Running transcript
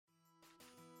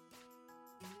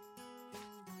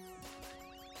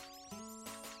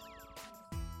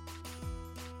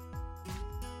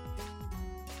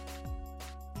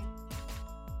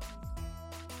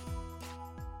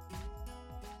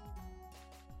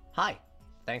Hi,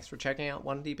 thanks for checking out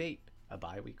One Debate, a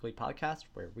bi-weekly podcast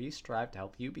where we strive to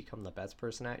help you become the best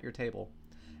person at your table.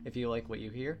 If you like what you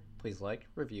hear, please like,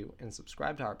 review, and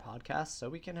subscribe to our podcast so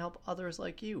we can help others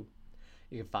like you.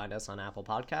 You can find us on Apple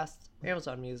Podcasts,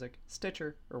 Amazon Music,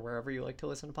 Stitcher, or wherever you like to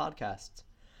listen to podcasts.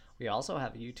 We also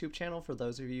have a YouTube channel for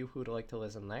those of you who would like to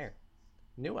listen there.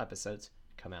 New episodes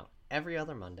come out every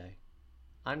other Monday.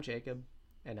 I'm Jacob,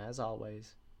 and as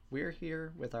always, we're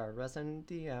here with our resident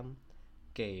DM,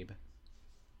 Gabe.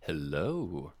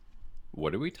 Hello.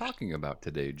 What are we talking about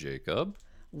today, Jacob?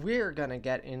 We're gonna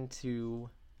get into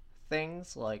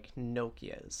things like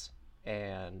Nokias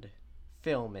and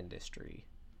film industry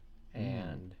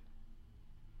and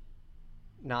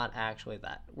not actually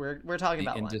that. We're talking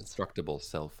The about lens. indestructible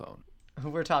cell phone.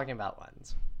 We're talking about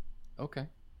lens. Okay.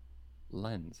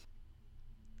 Lens.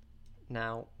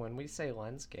 Now, when we say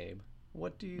lens, Gabe,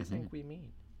 what do you think we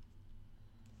mean?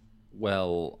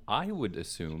 Well, I would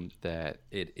assume that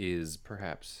it is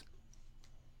perhaps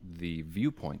the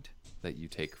viewpoint that you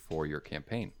take for your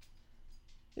campaign.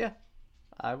 Yeah,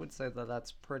 I would say that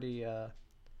that's pretty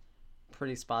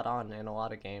spot on in a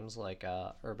lot of games like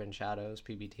Urban Shadows,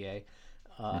 PBTA.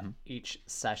 Each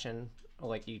session,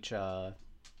 like each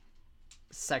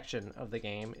section of the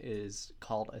game, is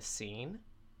called a scene,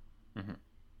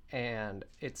 and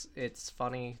it's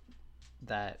funny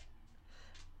that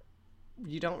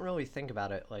you don't really think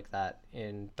about it like that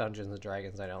in Dungeons and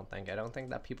Dragons. I don't think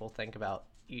that people think about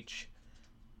each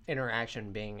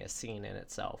interaction being a scene in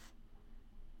itself.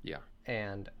 Yeah.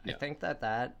 And I Yeah. think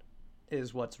that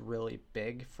is what's really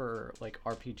big for like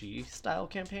RPG style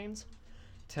campaigns,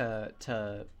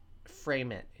 to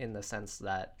frame it in the sense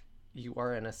that you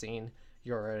are in a scene,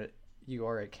 you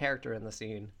are a character in the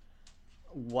scene.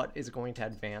 What is going to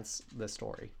advance the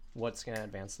story? What's going to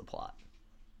advance the plot?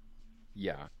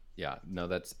 Yeah. Yeah. No,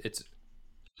 it's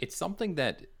something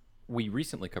that we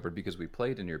recently covered because we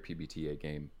played in your PBTA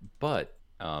game, but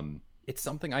it's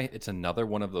something it's another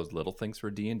one of those little things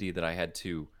for D&D that I had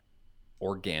to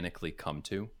organically come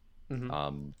to.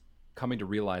 Coming to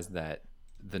realize that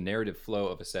the narrative flow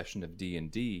of a session of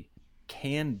D&D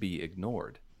can be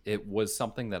ignored. It was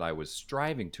something that I was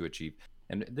striving to achieve,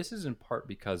 and this is in part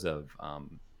because of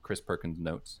Chris Perkins'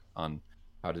 notes on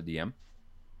how to DM.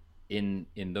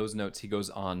 In those notes, he goes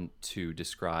on to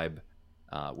describe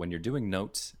when you're doing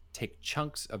notes, take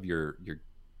chunks of your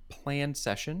planned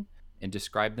session and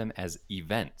describe them as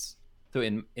events. So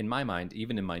in my mind,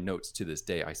 even in my notes to this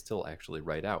day, I still actually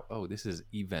write out, oh, this is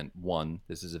event 1,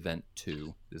 this is event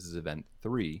 2, this is event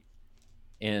 3.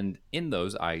 And in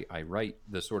those, I write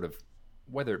the sort of,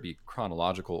 whether it be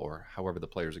chronological or however the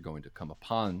players are going to come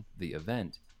upon the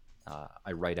event,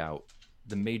 I write out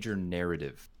the major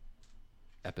narrative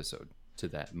episode to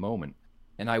that moment.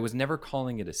 And I was never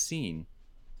calling it a scene.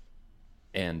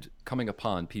 And coming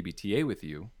upon PBTA with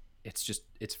you,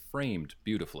 it's framed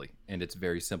beautifully and it's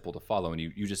very simple to follow, and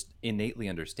you just innately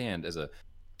understand as a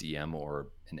DM or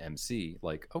an MC,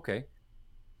 like, okay,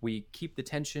 we keep the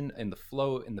tension and the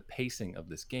flow and the pacing of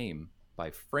this game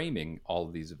by framing all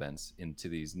of these events into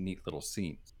these neat little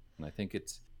scenes. And I think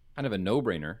it's kind of a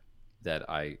no-brainer that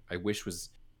I wish was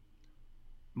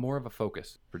more of a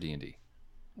focus for D&D.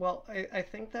 Well, I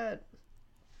think that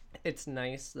it's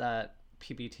nice that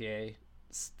PBTA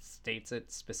states it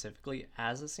specifically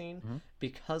as a scene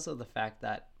because of the fact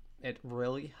that it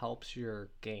really helps your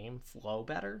game flow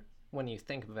better when you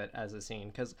think of it as a scene.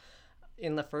 Because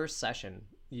in the first session,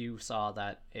 you saw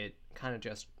that it kind of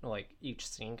just like each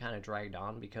scene kind of dragged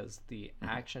on because the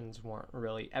actions weren't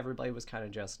really, everybody was kind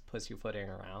of just pussyfooting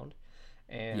around,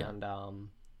 and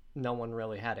no one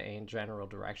really had a general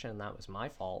direction, and that was my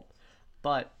fault.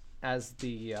 But as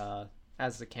the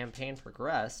campaign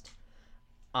progressed,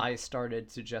 I started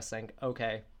to just think,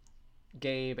 okay,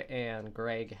 Gabe and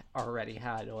Greg already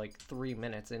had like 3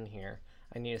 minutes in here.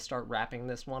 I need to start wrapping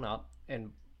this one up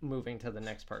and moving to the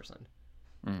next person.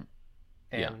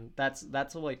 And that's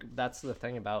the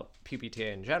thing about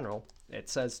PBTA in general. It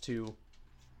says to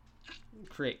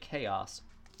create chaos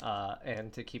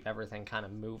and to keep everything kind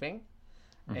of moving.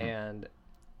 And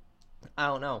I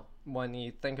don't know, when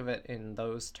you think of it in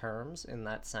those terms, in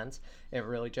that sense, it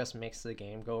really just makes the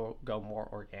game go more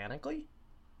organically.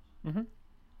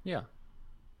 Yeah.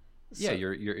 Yeah,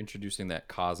 you're introducing that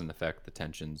cause and effect, the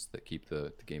tensions that keep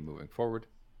the game moving forward.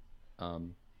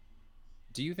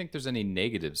 Do you think there's any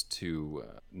negatives to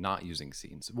not using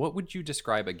scenes? What would you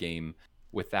describe a game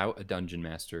without a dungeon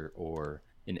master or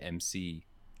an MC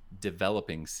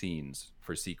developing scenes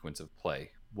for sequence of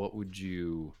play? What would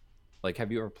you like? Have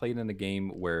you ever played in a game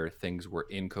where things were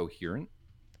incoherent?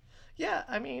 Yeah,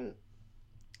 I mean,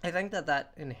 I think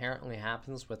that inherently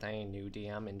happens with any new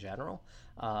DM in general.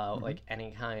 Hmm. Like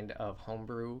any kind of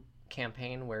homebrew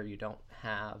campaign where you don't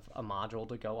have a module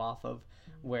to go off of,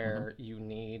 Hmm. where you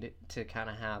need to kind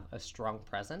of have a strong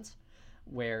presence,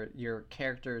 where your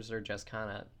characters are just kind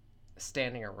of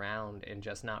standing around and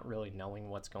just not really knowing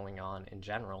what's going on in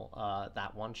general.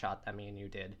 That one shot that me and you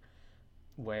did,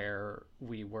 where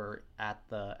we were at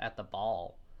the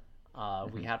ball, we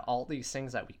Hmm. had all these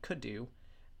things that we could do,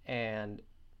 and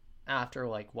after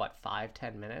like what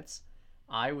 5-10 minutes,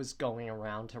 I was going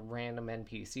around to random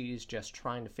NPCs just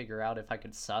trying to figure out if I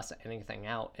could suss anything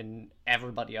out, and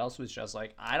everybody else was just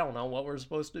like, I don't know what we're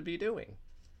supposed to be doing.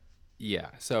 Yeah.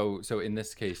 So in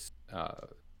this case,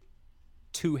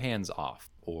 too hands off,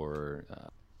 or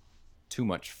too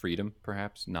much freedom,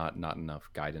 perhaps not enough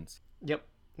guidance. Yep.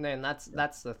 And Yeah.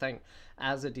 that's the thing.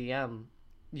 As a DM,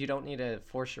 you don't need to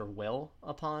force your will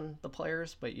upon the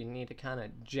players, but you need to kind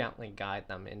of gently guide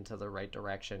them into the right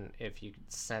direction if you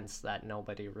sense that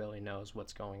nobody really knows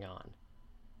what's going on.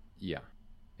 Yeah.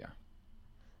 Yeah.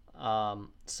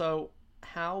 So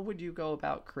how would you go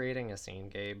about creating a scene,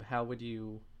 Gabe? How would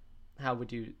you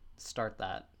start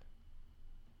that?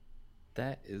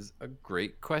 That is a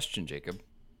great question, Jacob.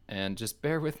 And just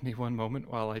bear with me one moment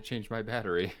while I change my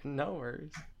battery. No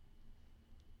worries.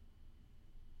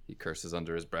 He curses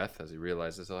under his breath as he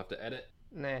realizes he'll have to edit.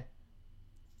 Nah.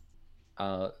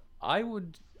 Uh, I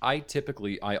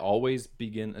always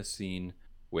begin a scene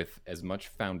with as much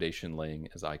foundation laying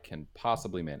as I can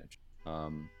possibly manage.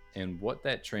 And what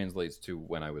that translates to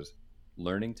when I was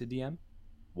learning to DM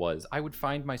was I would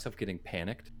find myself getting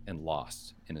panicked and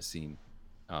lost in a scene,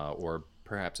 or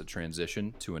perhaps a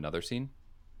transition to another scene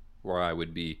where I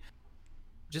would be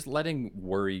just letting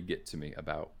worry get to me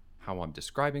about how I'm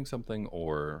describing something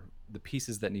or the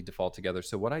pieces that need to fall together.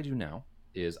 So what I do now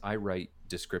is I write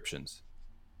descriptions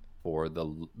for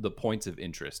the points of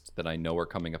interest that I know are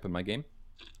coming up in my game.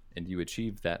 And you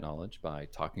achieve that knowledge by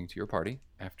talking to your party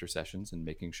after sessions and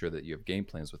making sure that you have game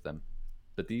plans with them.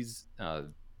 But these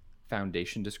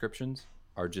foundation descriptions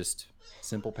are just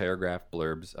simple paragraph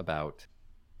blurbs about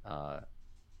uh,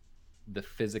 the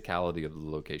physicality of the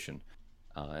location.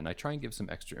 And I try and give some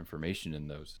extra information in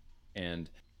those. And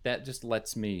that just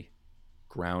lets me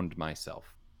ground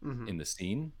myself Mm-hmm. in the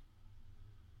scene.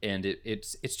 And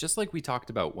it's just like we talked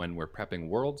about when we're prepping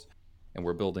worlds and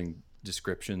we're building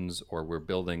descriptions, or we're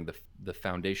building the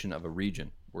foundation of a region.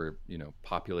 We're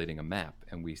populating a map,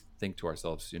 and we think to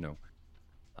ourselves,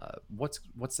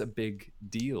 what's a big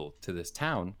deal to this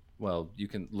town? Well, you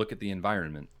can look at the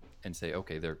environment and say,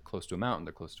 okay, they're close to a mountain,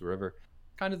 they're close to a river.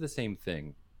 Kind of the same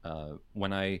thing.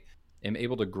 When I am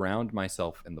able to ground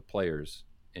myself and the players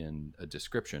in a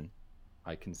description,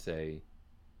 I can say,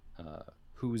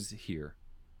 who's here?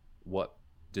 What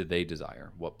do they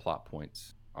desire? What plot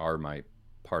points are my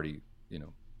party,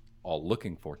 all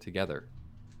looking for together?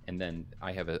 And then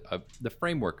I have the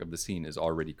framework of the scene is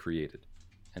already created,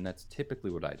 and that's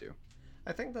typically what I do.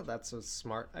 I think that that's a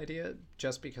smart idea,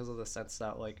 just because of the sense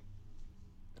that like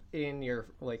in your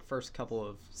like first couple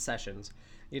of sessions,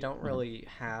 you don't Hmm. really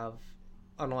have,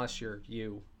 unless you're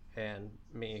you and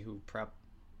me who prep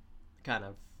kind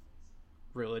of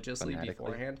religiously Fanatically.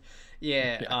 beforehand.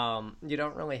 Yeah, Yeah. you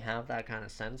don't really have that kind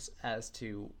of sense as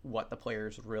to what the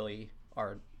players really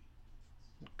are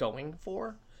going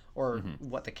for, or Hmm.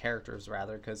 what the characters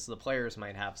rather, because the players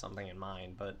might have something in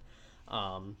mind. But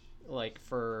um, like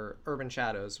for Urban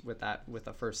Shadows, with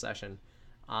the first session,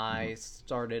 Hmm. I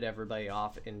started everybody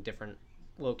off in different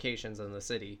locations in the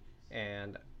city,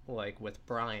 and like with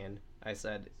Brian, I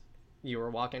said, you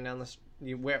were walking down the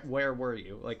where were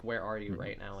you, like where are you Hmm.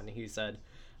 right now? And he said,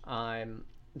 I'm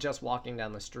just walking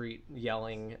down the street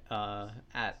yelling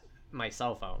at my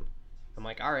cell phone. I'm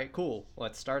like, all right, cool,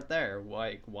 let's start there.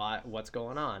 Like, what's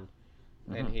going on?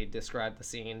 And Hmm. he described the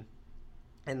scene,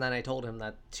 and then I told him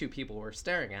that two people were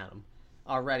staring at him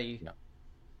already. Yeah.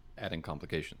 Adding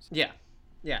complications. Yeah,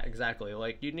 yeah, exactly.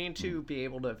 Like, you need Hmm. to be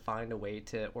able to find a way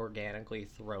to organically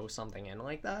throw something in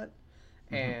like that,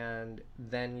 Hmm. and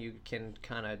then you can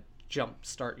kind of jump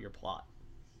start your plot.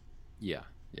 Yeah.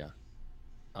 Yeah.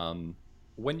 Um,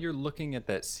 when you're looking at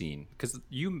that scene, because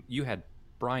you had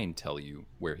Brian tell you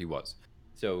where he was,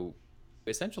 so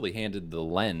essentially handed the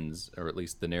lens, or at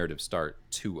least the narrative start,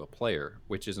 to a player,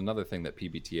 which is another thing that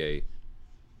PBTA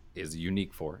is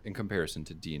unique for in comparison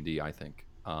to D&D, I think.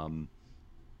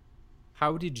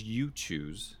 How did you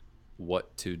choose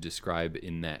what to describe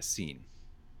in that scene?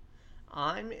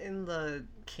 I'm in the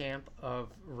camp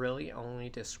of really only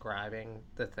describing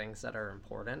the things that are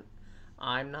important.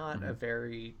 I'm not a Hmm.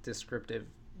 very descriptive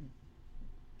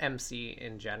MC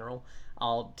in general.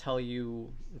 I'll tell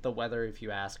you the weather if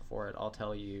you ask for it. I'll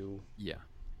tell you Yeah.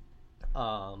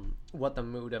 what the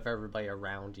mood of everybody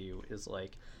around you is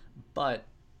like. But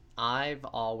I've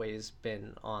always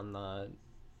been on the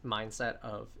mindset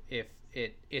of if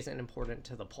it isn't important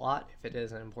to the plot, if it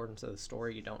isn't important to the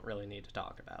story, you don't really need to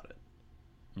talk about it.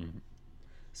 Mm-hmm.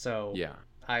 So Yeah.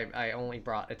 I only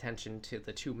brought attention to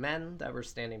the two men that were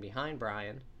standing behind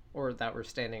Brian, or that were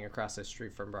standing across the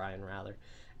street from Brian, rather.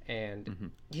 And Mm-hmm.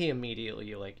 he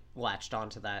immediately, like, latched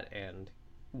onto that and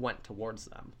went towards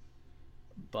them.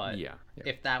 But Yeah. Yeah.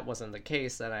 if that wasn't the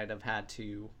case, then I'd have had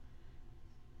to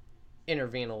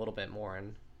intervene a little bit more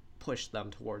and push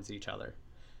them towards each other.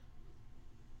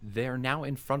 They're now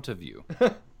in front of you,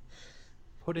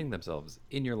 putting themselves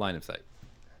in your line of sight.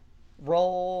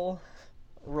 Roll,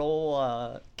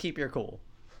 keep your cool.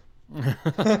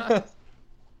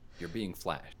 You're being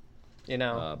flashed, You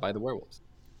know, by the werewolves.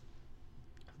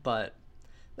 but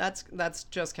that's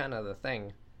just kind of the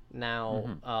thing.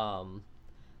 Now,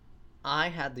 I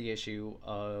had the issue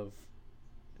of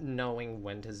knowing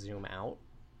when to zoom out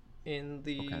in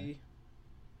the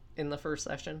first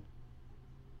session,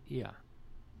 Yeah.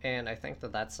 and I think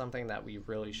that that's something that we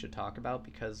really should talk about,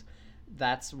 because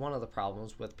that's one of the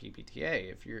problems with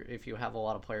PBTA. If you have a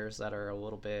lot of players that are a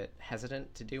little bit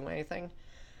hesitant to do anything,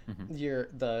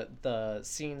 the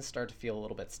scenes start to feel a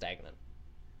little bit stagnant.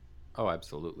 Oh,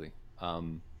 absolutely.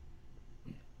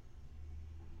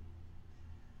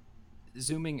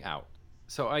 Zooming out.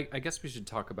 So I guess we should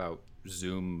talk about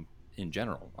zoom in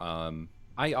general.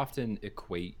 I often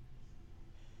equate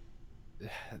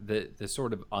the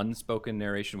sort of unspoken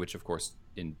narration, which of course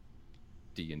in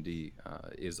D&D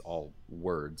is all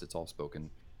words, it's all spoken.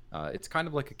 It's kind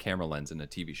of like a camera lens in a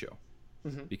TV show,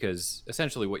 because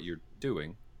essentially what you're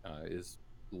doing is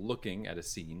looking at a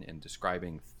scene and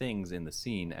describing things in the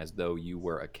scene as though you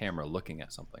were a camera looking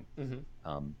at something.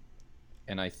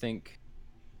 And I think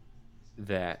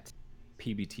that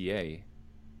PBTA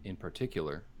in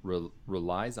particular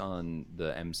relies on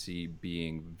the MC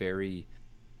being very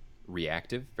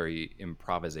reactive, very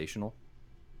improvisational,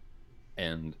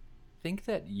 and think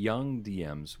that young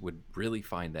DMs would really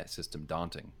find that system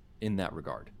daunting in that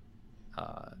regard,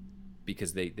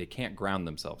 because they can't ground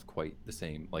themselves quite the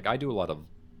same. Like, I do a lot of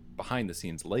behind the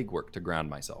scenes legwork to ground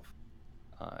myself,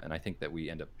 and I think that we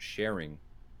end up sharing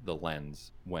the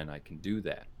lens when I can do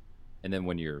that. And then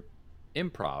when you're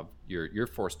improv, you're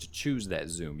forced to choose that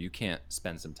zoom. You can't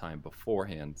spend some time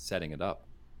beforehand setting it up.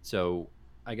 So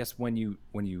I guess when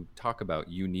you talk about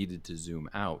you needed to zoom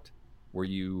out, were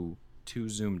you too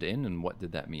zoomed in, and what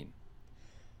did that mean?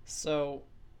 So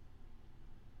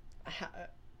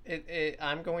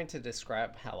I'm going to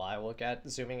describe how I look at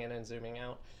zooming in and zooming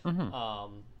out,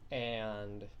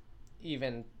 and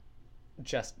even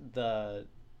just the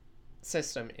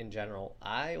system in general.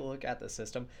 I look at the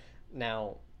system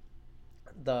now.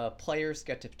 The players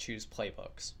get to choose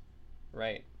playbooks,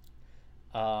 right?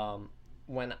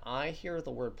 When I hear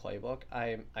the word playbook,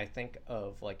 I think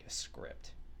of like a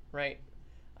script, right?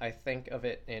 I think of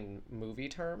it in movie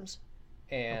terms,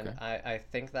 and I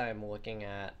think that I'm looking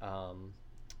at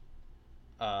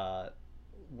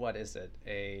what is it,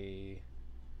 a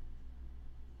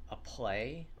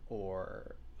play,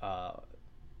 or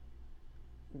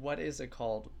what is it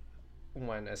called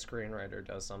when a screenwriter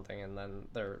does something and then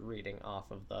they're reading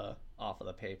off of the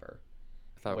paper?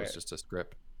 I thought it was just a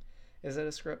script. Is it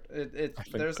a script?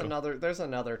 There's so.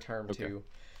 another term too,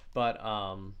 but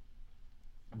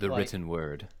the like, written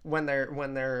word. When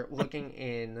they're looking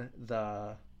in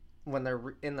the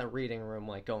in the reading room,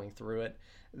 like going through it,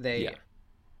 the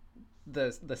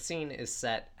scene is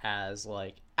set as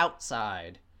like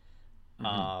outside.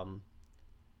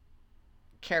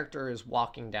 Character is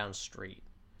walking down street.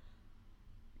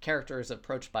 Character is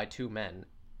approached by two men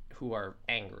who are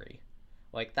angry.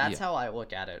 Like, that's how I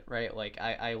look at it, right? Like,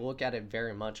 I look at it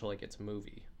very much like it's a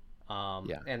movie.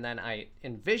 And then I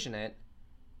envision it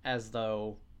as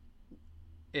though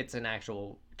it's an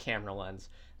actual camera lens,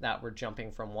 that we're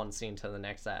jumping from one scene to the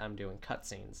next, that I'm doing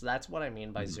cutscenes. That's what I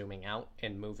mean by zooming out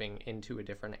and moving into a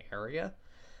different area.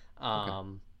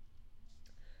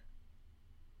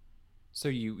 So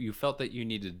you felt that you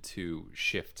needed to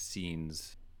shift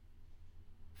scenes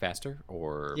faster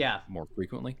or more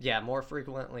frequently? Yeah, more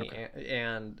frequently.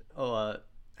 And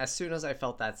as soon as I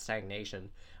felt that stagnation,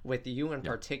 with you in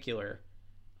particular,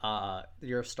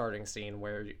 your starting scene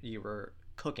where you were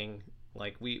cooking,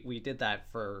 like we did that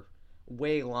for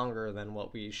way longer than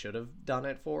what we should have done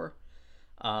it for.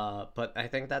 But I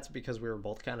think that's because we were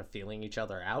both kind of feeling each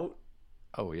other out.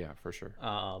 Oh yeah, for sure.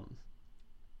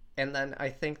 And then I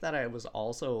think that I was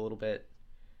also a little bit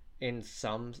in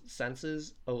some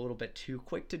senses, a little bit too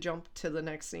quick to jump to the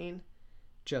next scene,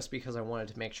 just because I wanted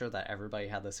to make sure that everybody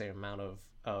had the same amount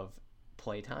of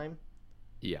playtime.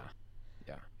 Yeah.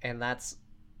 Yeah. And that's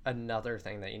another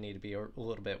thing that you need to be a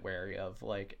little bit wary of,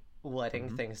 like letting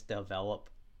Hmm. things develop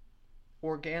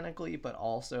organically, but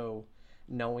also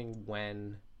knowing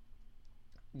when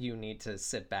you need to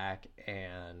sit back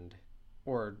and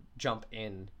or jump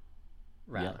in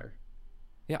Yeah. rather.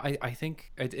 Yeah, I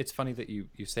think it's funny that you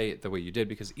say it the way you did,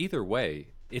 because either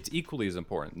way, it's equally as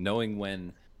important knowing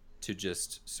when to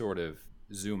just sort of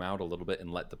zoom out a little bit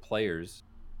and let the players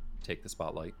take the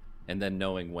spotlight, and then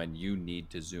knowing when you need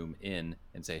to zoom in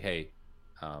and say, "Hey,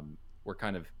 we're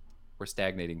kind of we're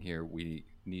stagnating here. We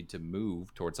need to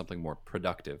move towards something more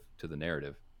productive to the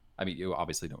narrative." I mean, you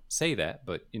obviously don't say that,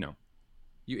 but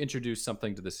you introduce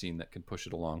something to the scene that can push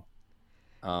it along.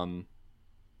 Um,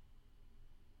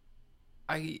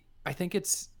 I think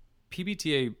it's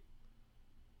PBTA,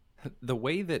 the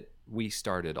way that we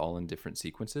started all in different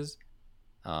sequences.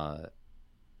 Uh,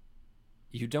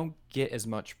 you don't get as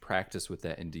much practice with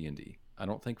that in D&D. I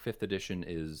don't think fifth edition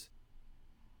is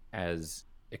as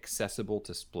accessible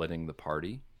to splitting the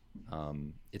party.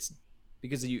 It's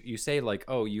because you say like,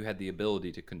 oh, you had the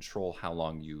ability to control how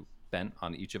long you spent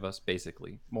on each of us,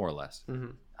 basically, more or less.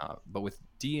 Mm-hmm. But with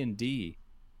D&D,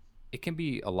 it can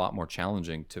be a lot more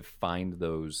challenging to find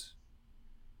those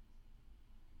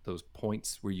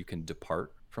points where you can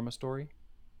depart from a story,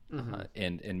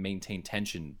 Mm-hmm. and maintain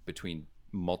tension between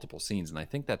multiple scenes. And I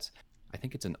think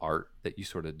it's an art that you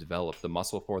sort of develop the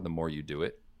muscle for the more you do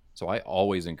it. So I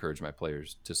always encourage my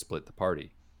players to split the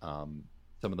party. Some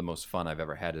of the most fun I've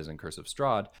ever had is in Curse of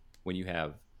Strahd, when you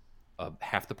have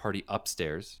half the party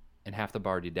upstairs and half the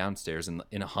party downstairs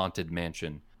in a haunted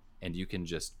mansion, and you can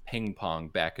just ping pong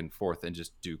back and forth and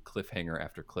just do cliffhanger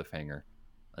after cliffhanger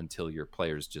until your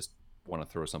players just want to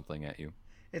throw something at you.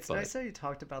 It's nice But that you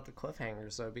talked about the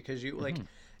cliffhangers though, because mhm,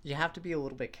 you have to be a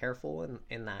little bit careful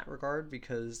in that regard,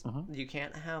 because mhm. you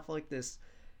can't have like this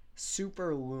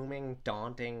super looming,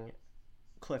 daunting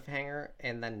cliffhanger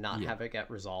and then not Yeah. have it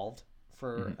get resolved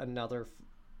for Mhm. another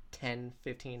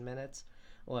 10-15 minutes.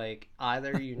 Like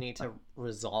either you need to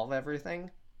resolve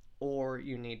everything or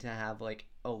you need to have like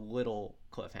a little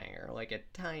cliffhanger, like a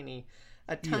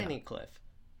Yeah. tiny cliff.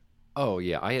 Oh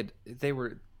yeah, they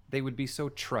would be so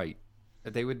trite.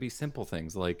 They would be simple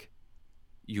things like,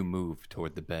 you move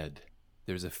toward the bed.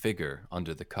 There's a figure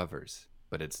under the covers,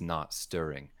 but it's not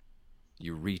stirring.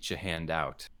 You reach a hand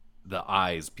out. The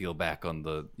eyes peel back on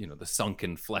the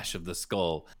sunken flesh of the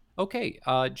skull. Okay,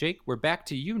 Jake, we're back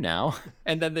to you now.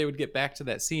 And then they would get back to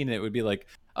that scene and it would be like,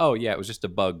 "Oh yeah, it was just a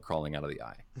bug crawling out of the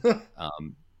eye."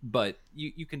 But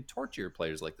you can torture your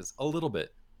players like this a little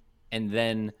bit, and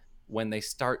then when they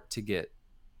start to get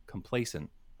complacent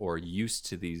or used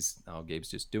to these, oh, Gabe's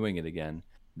just doing it again,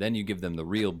 then you give them the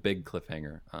real big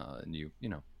cliffhanger, and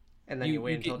And then you you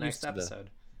wait you until get next used to the, episode.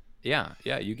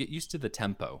 yeah, you get used to the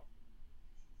tempo.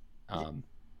 um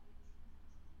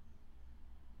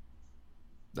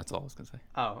that's all I was gonna say.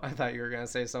 Oh, I thought you were gonna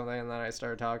say something, and then I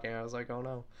started talking. I was like, oh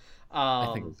no.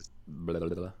 I think it's just blah, blah,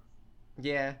 blah.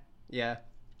 Yeah, yeah.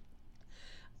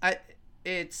 I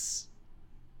it's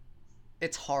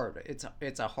it's hard.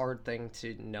 It's a hard thing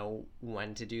to know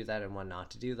when to do that and when not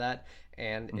to do that,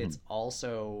 and Mhm. it's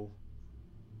also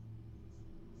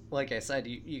like I said,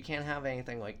 you can't have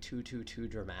anything like too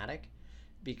dramatic, Yeah.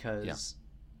 because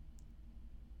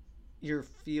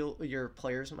your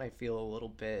players might feel a little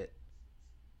bit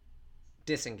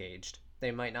disengaged.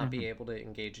 They might not be Mhm. able to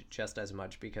engage just as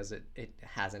much because it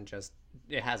hasn't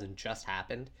just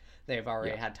happened. They've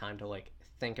already Yeah. had time to like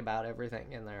think about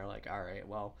everything, and they're like, all right,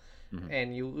 well, Mhm.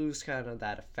 and you lose kind of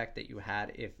that effect that you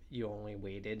had if you only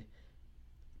waited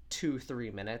 2-3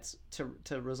 minutes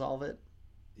to resolve it.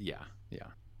 Yeah.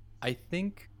 Yeah. I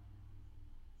think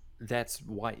that's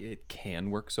why it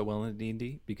can work so well in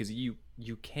D&D, because you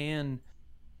can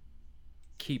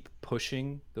keep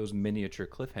pushing those miniature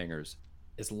cliffhangers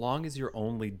as long as you're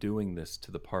only doing this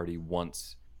to the party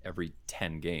once every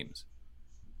 10 games.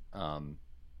 um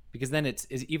because then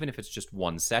even if it's just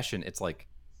one session, it's like,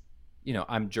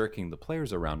 I'm jerking the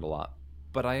players around a lot,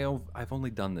 but I've only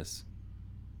done this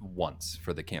once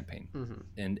for the campaign, Mm-hmm.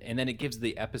 and then it gives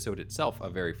the episode itself a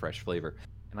very fresh flavor.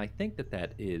 And I think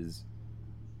that is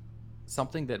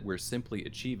something that we're simply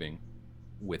achieving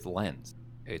with lens.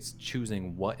 It's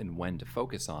choosing what and when to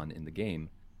focus on in the game,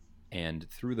 and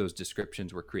through those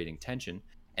descriptions we're creating tension,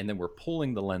 and then we're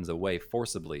pulling the lens away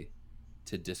forcibly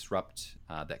to disrupt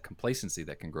that complacency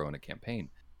that can grow in a campaign.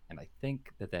 And I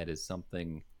think that is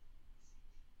something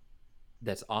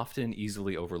that's often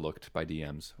easily overlooked by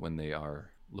DMs when they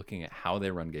are looking at how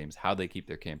they run games, how they keep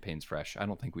their campaigns fresh. I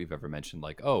don't think we've ever mentioned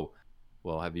like, oh,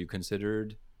 well, have you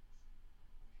considered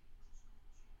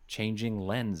changing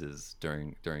lenses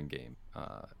during game?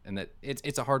 And that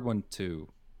it's a hard one to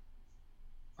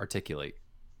articulate.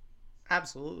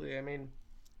 Absolutely. I mean,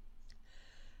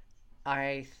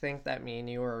 I think that me and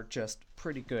you are just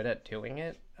pretty good at doing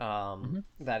it.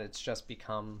 That it's just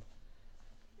become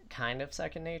kind of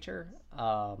second nature.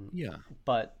 Yeah.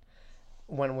 But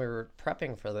when we were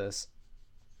prepping for this,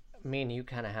 me and you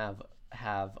kind of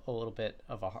have a little bit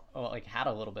of like had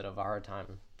a little bit of a hard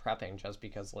time prepping just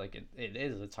because like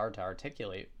it's hard to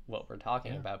articulate what we're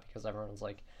talking about because everyone's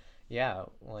like, yeah,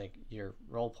 like you're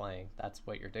role playing, that's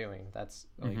what you're doing, that's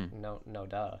like no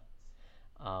duh.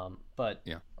 But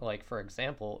Yeah. like for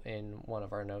example, in one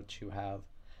of our notes you have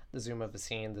the zoom of a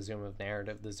scene, the zoom of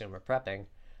narrative, the zoom of prepping,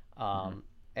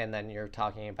 and then you're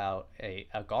talking about a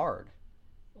guard,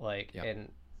 like Yep.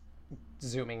 and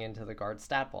zooming into the guard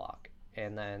stat block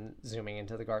and then zooming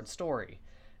into the guard story.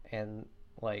 And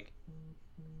like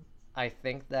I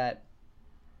think that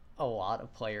a lot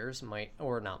of players might,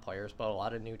 or not players, but a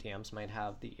lot of new TMs might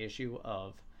have the issue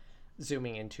of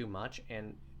zooming in too much.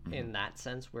 And in that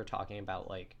sense, we're talking about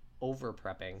like over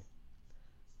prepping Yep.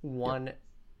 one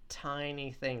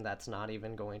tiny thing that's not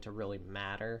even going to really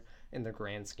matter in the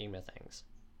grand scheme of things.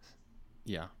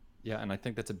 Yeah. Yeah. And I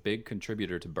think that's a big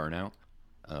contributor to burnout.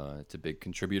 It's a big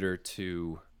contributor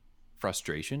to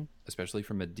frustration, especially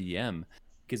from a DM,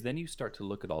 because then you start to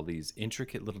look at all these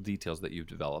intricate little details that you've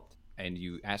developed and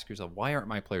you ask yourself, why aren't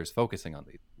my players focusing on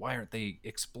these? Why aren't they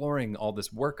exploring all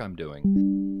this work I'm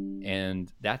doing?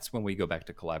 And that's when we go back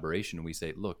to collaboration and we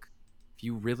say, look, if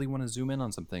you really want to zoom in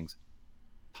on some things,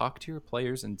 talk to your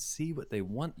players and see what they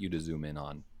want you to zoom in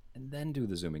on and then do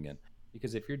the zooming in.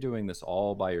 Because if you're doing this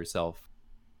all by yourself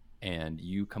and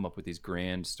you come up with these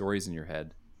grand stories in your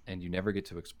head and you never get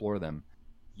to explore them,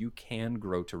 you can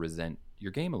grow to resent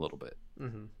your game a little bit.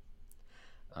 Mm-hmm.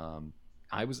 Um,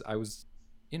 I was,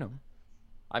 you know,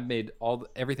 I've made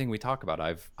everything we talk about.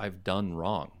 I've done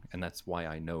wrong, and that's why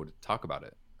I know to talk about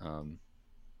it. And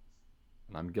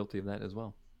I'm guilty of that as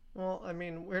well. Well, I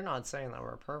mean, we're not saying that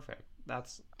we're perfect.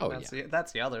 That's Oh that's yeah.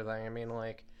 that's the other thing. I mean,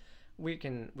 like we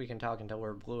can talk until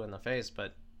we're blue in the face,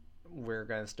 but we're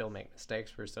gonna still make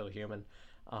mistakes. We're still human.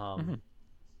 Mm-hmm.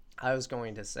 I was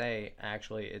going to say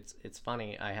actually, it's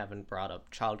funny. I haven't brought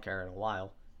up childcare in a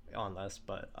while on this,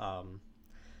 but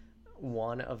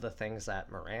one of the things that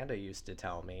Miranda used to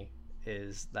tell me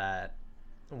is that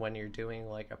when you're doing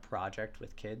like a project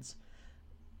with kids,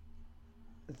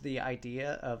 the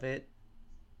idea of it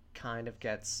kind of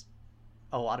gets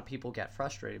a lot of people get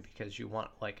frustrated because you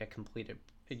want a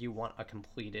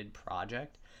completed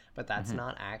project, but that's Mm-hmm.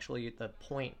 not actually the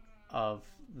point of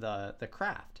the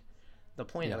craft. The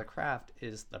point of Yeah. the craft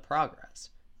is the progress,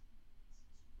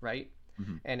 right?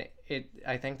 Mm-hmm. And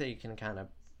I think that you can kind of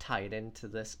tie it into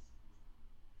this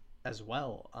as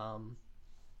well.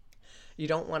 You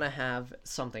don't want to have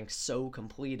something so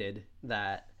completed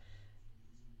that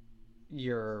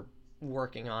you're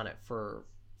working on it for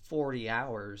 40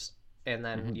 hours and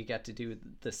then Mm-hmm. you get to do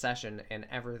the session and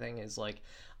everything is like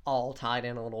all tied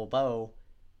in a little bow,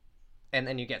 and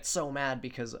then you get so mad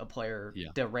because a player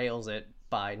Yeah. derails it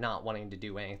by not wanting to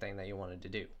do anything that you wanted to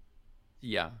do.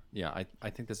 Yeah. Yeah. I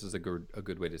think this is a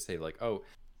good way to say like, oh,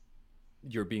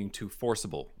 you're being too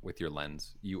forcible with your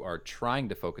lens. You are trying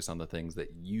to focus on the things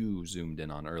that you zoomed in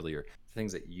on earlier, the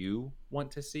things that you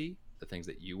want to see, the things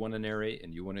that you want to narrate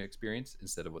and you want to experience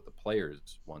instead of what the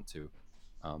players want to.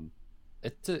 Um,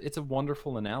 it's a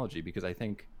wonderful analogy because I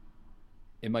think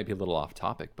it might be a little off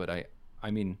topic, but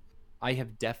I mean, I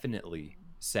have definitely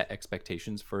set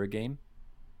expectations for a game,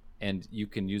 and you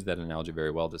can use that analogy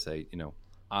very well to say,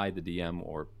 I, the DM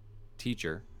or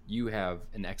teacher, you have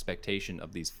an expectation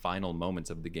of these final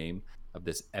moments of the game, of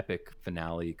this epic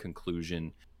finale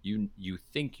conclusion. You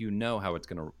think you know how it's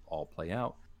going to all play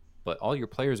out, but all your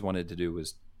players wanted to do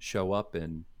was show up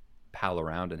and pal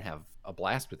around and have a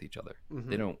blast with each other. They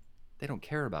Mm-hmm. don't they don't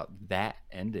care about that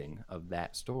ending of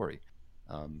that story.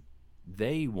 Um,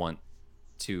 they want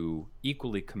to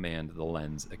equally command the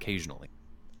lens occasionally.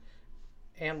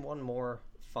 And one more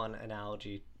fun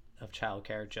analogy of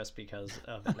childcare, just because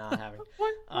of it not having.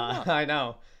 Why not?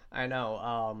 I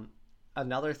know.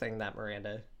 Another thing that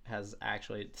Miranda has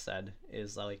actually said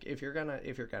is like if you're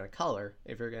gonna color,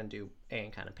 if you're gonna do any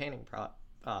kind of painting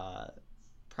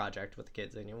project with the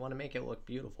kids, and you want to make it look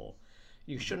beautiful,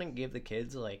 you Mhm. shouldn't give the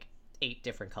kids like 8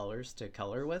 different colors to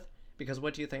color with, because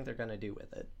what do you think they're gonna do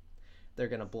with it? They're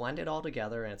gonna blend it all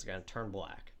together, and it's gonna turn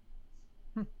black,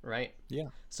 Hmm. right? Yeah.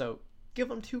 So give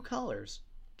them 2 colors.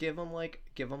 Give them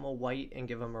a white and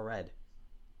give them a red.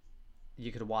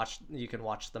 you can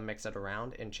watch them mix it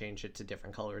around and change it to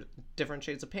different colors, different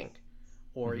shades of pink,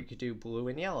 or Hmm. you could do blue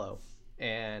and yellow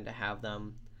and have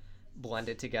them blend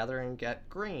it together and get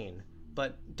green.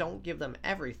 But don't give them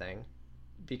everything,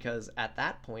 because at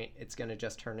that point it's going to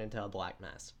just turn into a black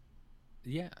mess.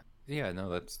 Yeah, yeah, no,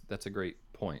 that's a great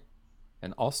point,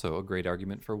 and also a great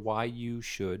argument for why you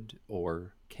should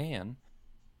or can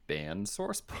ban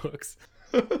source books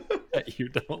that you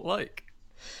don't like.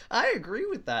 I agree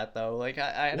with that though. Like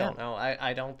I Yeah, don't know.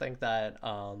 I don't think that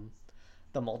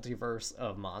the multiverse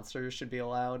of monsters should be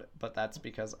allowed, but that's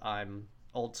because I'm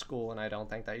old school and I don't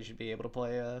think that you should be able to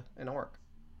play an orc.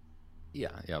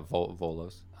 yeah, yeah.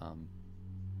 Volos.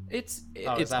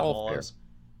 Oh, is It's that all fair. Volos?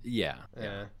 Yeah, yeah.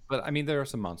 Yeah. But I mean, there are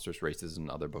some monstrous races in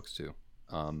other books too.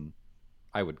 Um,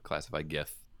 I would classify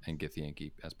Gith and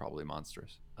Githyanki as probably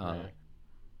monstrous. Yeah.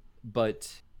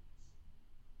 But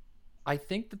I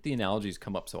think that the analogies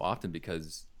come up so often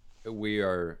because we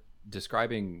are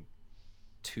describing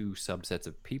two subsets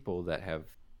of people that have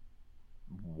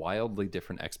wildly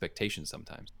different expectations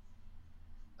sometimes.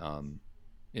 Um,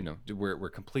 we're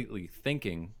completely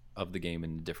thinking of the game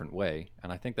in a different way,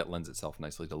 and I think that lends itself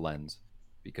nicely to lens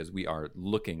because we are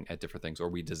looking at different things or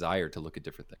we desire to look at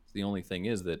different things. The only thing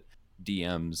is that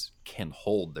DMs can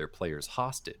hold their players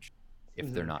hostage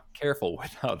if they're Hmm. not careful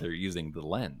with how they're using the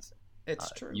lens.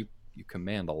 It's true. You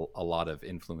command a lot of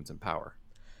influence and power.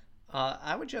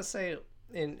 I would just say,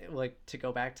 in like to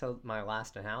go back to my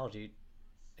last analogy,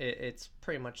 it's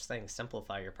pretty much saying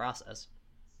simplify your process, Yeah.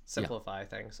 simplify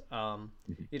things. Mhm.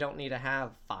 You don't need to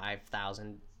have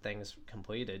 5,000 things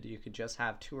completed. You could just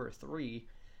have two or three,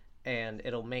 and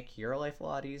it'll make your life a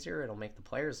lot easier. It'll make the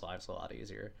players' lives a lot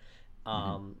easier.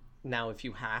 Mhm. Now, if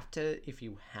you have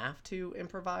to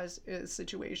improvise a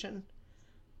situation,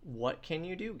 what can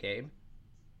you do, Gabe?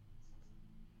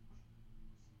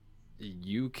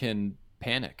 You can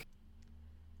panic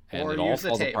and Or it all use a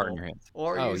falls apart in table. your hands.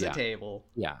 Or Oh use a yeah. table.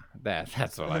 Yeah,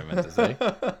 that's what I meant to say.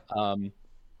 Um,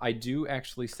 I do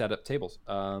actually set up tables.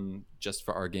 Just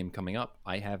for our game coming up,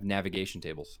 I have navigation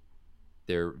tables.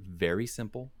 They're very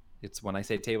simple. It's when I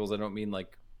say tables, I don't mean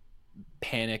like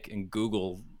panic and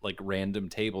Google like random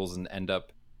tables and end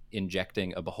up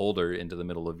injecting a beholder into the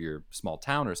middle of your small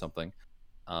town or something.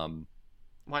 Um,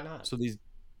 Why not? so these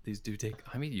do take.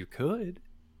 I mean, you could,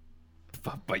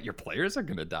 but your players are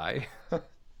gonna die.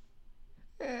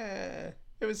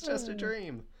 It was just a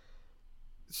dream.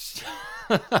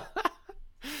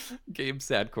 Game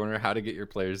Sad Corner, how to get your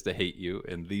players to hate you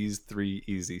in these 3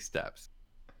 easy steps.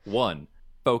 1,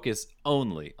 focus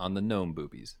only on the gnome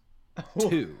boobies.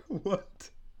 2, What?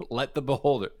 let the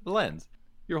beholder, the lens,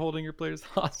 you're holding your players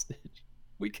hostage.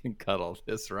 We can cut all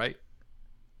this, right?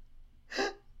 I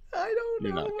don't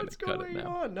You're know not going what's to cut it going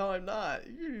now. on. No, I'm not.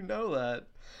 You know that.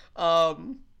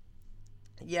 Um,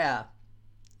 yeah,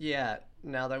 yeah.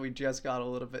 Now that we just got a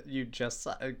little bit, you just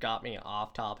got me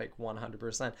off topic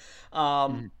 100%.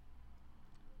 Um, Mhm.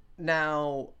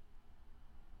 now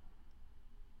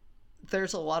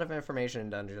there's a lot of information in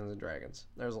Dungeons and Dragons.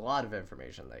 There's a lot of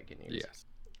information they can use. Yes.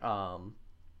 Um,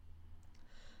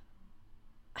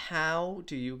 how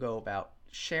do you go about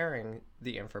sharing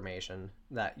the information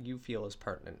that you feel is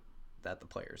pertinent that the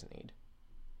players need?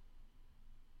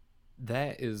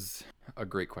 That is a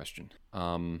great question.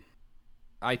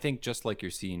 I think just like you're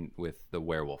seeing with the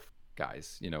werewolf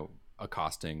guys,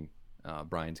 accosting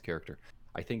Brian's character,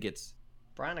 I think it's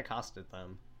Brian accosted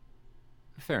them.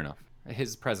 fair enough.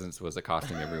 His presence was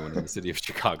accosting everyone in the city of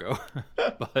Chicago,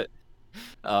 but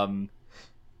um,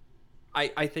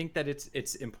 I think that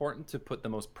it's important to put the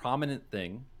most prominent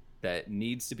thing that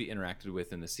needs to be interacted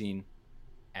with in the scene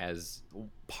as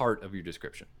part of your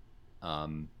description.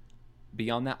 Um,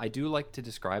 Beyond that, I do like to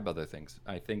describe other things.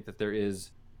 I think that there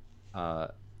is uh,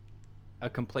 a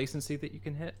complacency that you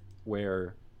can hit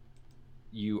where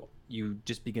you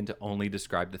just begin to only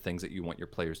describe the things that you want your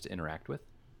players to interact with,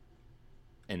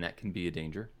 and that can be a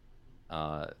danger.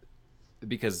 Uh,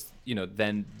 because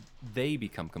then they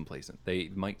become complacent. They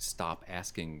might stop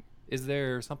asking, "Is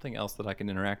there something else that I can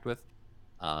interact with?"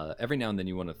 Every now and then,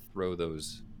 you want to throw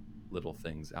those little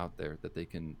things out there that they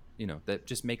can, that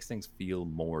just makes things feel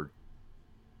more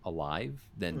alive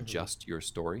than Mm-hmm. just your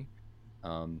story.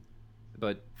 Um,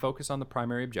 but focus on the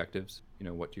primary objectives.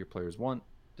 What do your players want?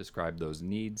 Describe those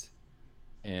needs,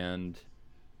 and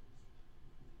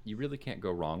you really can't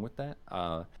go wrong with that.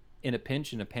 In a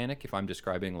pinch, in a panic, if I'm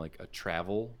describing like a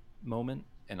travel moment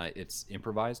and it's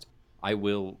improvised, I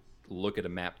will look at a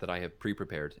map that I have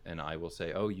pre-prepared and I will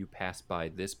say, "Oh, you passed by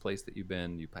this place that you've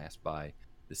been. You passed by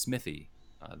the smithy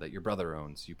that your brother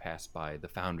owns. You passed by the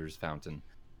Founder's Fountain,"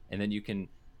 and then you can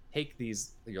take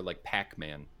these, you're like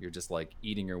Pac-Man, you're just like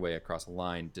eating your way across a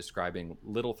line, describing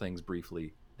little things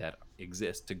briefly that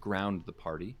exist to ground the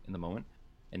party in the moment,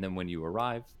 and then when you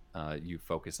arrive, you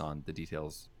focus on the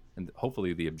details and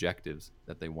hopefully the objectives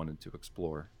that they wanted to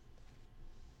explore.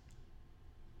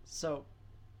 So,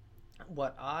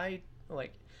 what I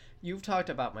like, you've talked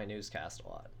about my newscast a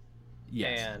lot.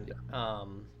 Yes. And Yeah.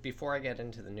 before I get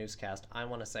into the newscast, I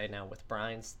want to say now with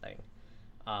Brian's thing,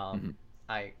 Hmm.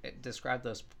 I described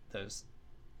those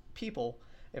people.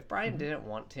 If Brian Hmm. didn't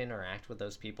want to interact with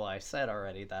those people, I said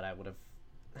already that I would have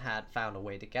had found a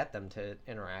way to get them to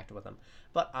interact with them.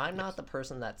 But I'm not Yes. the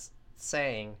person that's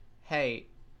saying, "Hey,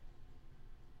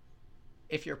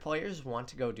 if your players want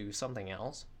to go do something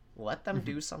else, let them Hmm.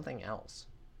 do something else."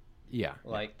 Yeah.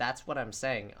 Yeah. Like that's what I'm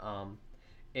saying.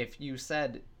 If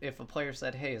a player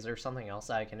said, "Hey, is there something else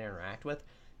that I can interact with?"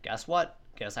 Guess what?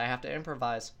 Guess I have to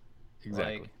improvise.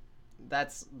 Exactly. Like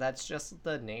that's just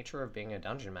the nature of being a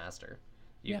dungeon master.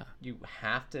 You Yeah. you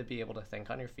have to be able to think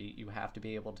on your feet. You have to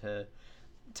be able to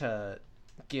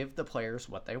give the players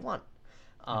what they want.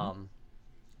 Hmm. Um,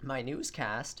 my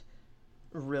newscast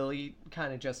really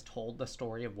kind of just told the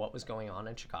story of what was going on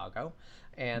in Chicago.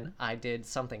 And Hmm. I did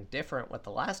something different with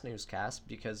the last newscast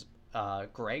because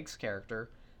Greg's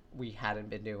character, we hadn't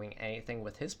been doing anything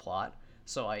with his plot.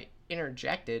 So I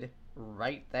interjected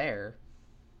right there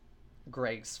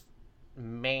Greg's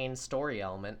main story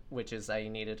element, which is that he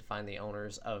needed to find the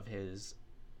owners of his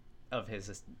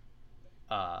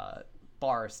uh,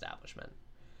 bar establishment.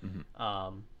 Hmm.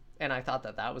 Um, and I thought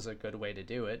that that was a good way to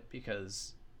do it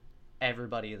because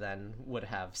everybody then would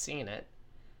have seen it,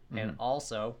 and Hmm.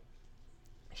 also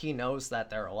he knows that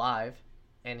they're alive,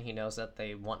 and he knows that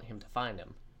they want him to find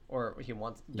him, or Yeah.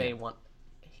 they want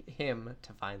him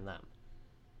to find them.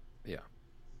 Yeah.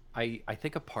 I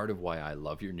think a part of why I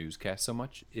love your newscast so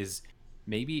much is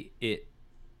maybe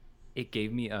it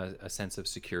gave me a sense of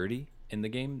security in the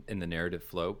game, in the narrative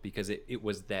flow, because it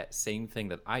was that same thing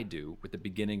that I do with the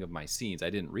beginning of my scenes. I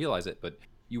didn't realize it, but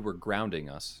you were grounding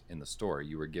us in the story.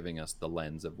 You were giving us the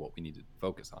lens of what we needed to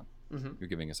focus on. Mm-hmm. You're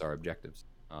giving us our objectives,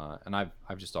 and I've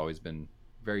just always been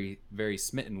very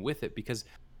smitten with it because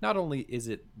not only is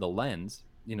it the lens,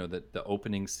 the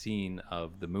opening scene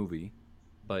of the movie,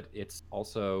 but it's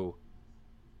also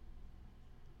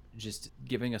just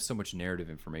giving us so much narrative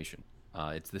information.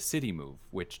 It's the city move,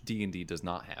 which D&D does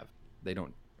not have. They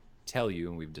don't tell you,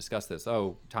 and we've discussed this.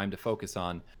 Oh, time to focus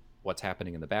on what's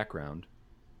happening in the background,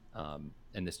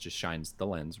 and this just shines the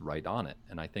lens right on it.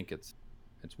 And I think it's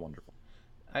wonderful.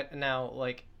 Now,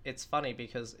 like, it's funny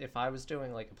because if I was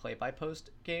doing like a play-by-post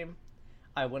game,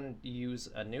 I wouldn't use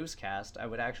a newscast. I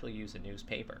would actually use a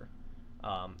newspaper.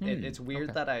 It's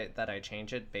weird Okay. that I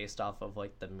change it based off of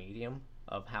like the medium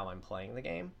of how I'm playing the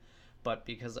game, but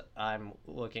because I'm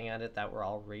looking at it that we're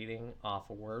all reading off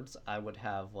of words, I would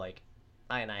have like,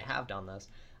 and I have done this.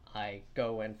 I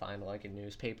go and find like a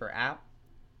newspaper app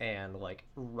and like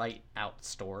write out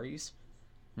stories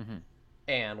Hmm.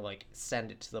 and like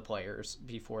send it to the players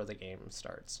before the game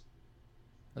starts.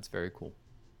 That's very cool.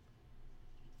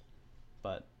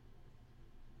 But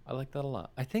I like that a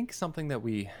lot. I think something that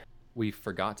we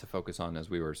forgot to focus on as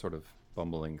we were sort of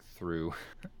bumbling through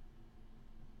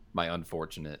my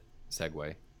unfortunate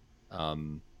segue,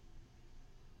 um,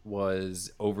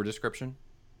 was over description.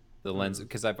 The lens, mm,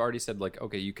 because I've already said like,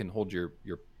 okay, you can hold your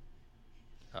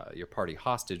party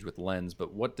hostage with lens,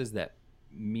 but what does that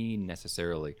mean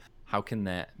necessarily? How can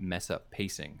that mess up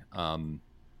pacing?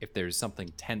 If there's something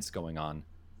tense going on,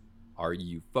 are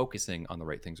you focusing on the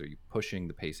right things? Are you pushing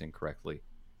the pacing correctly?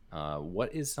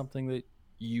 What is something that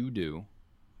you do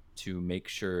to make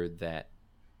sure that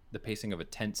the pacing of a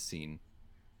tense scene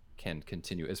can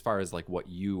continue, as far as like what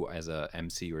you as a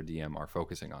MC or DM are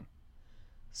focusing on?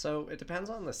 so it depends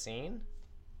on the scene.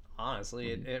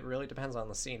 Honestly, Hmm. it really depends on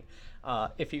the scene.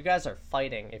 If you guys are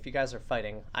fighting,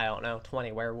 I don't know,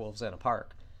 20 werewolves in a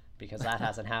park, because that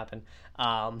hasn't happened.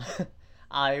 Um,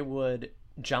 I would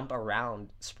jump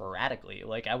around sporadically.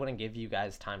 Like I wouldn't give you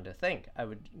guys time to think. I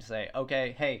would say,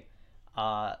 okay, hey,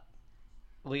 uh,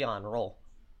 Leon, roll.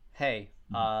 Hey,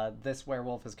 this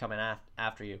werewolf is coming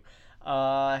after you.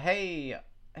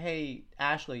 Hey,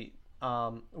 Ashley,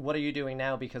 what are you doing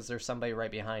now? Because there's somebody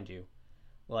right behind you.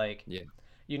 Like, Yeah.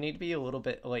 you need to be a little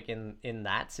bit like in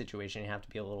that situation. You have to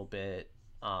be a little bit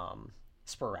um,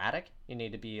 sporadic. You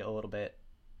need to be a little bit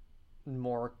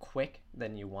more quick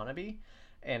than you want to be,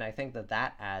 and I think that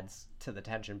that adds to the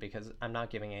tension because I'm not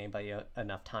giving anybody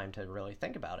enough time to really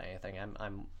think about anything.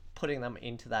 I'm putting them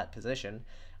into that position.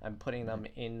 I'm putting Hmm. them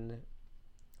in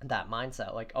that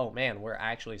mindset like, oh man, we're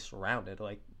actually surrounded.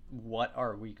 Like, what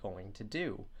are we going to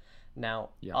do? Now,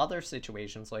 Yeah. other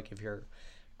situations, like if you're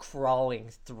crawling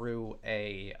through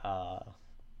a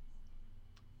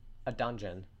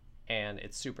dungeon and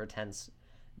it's super tense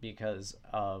because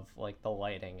of like the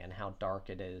lighting and how dark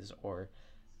it is, or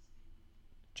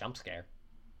jump scare,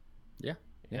 Yeah.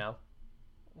 you Yeah. know?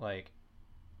 Like,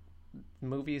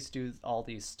 movies do all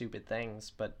these stupid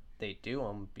things, but they do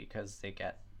them because they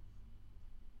get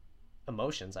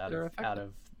emotions They're out effective.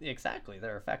 of exactly,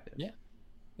 they're effective. Yeah.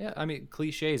 Yeah. I mean,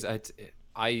 cliches.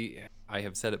 I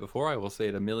have said it before. I will say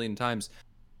it a million times.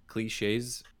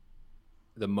 Cliches.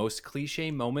 The most cliche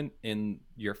moment in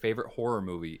your favorite horror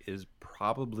movie is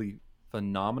probably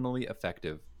phenomenally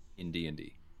effective in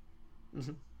D&D.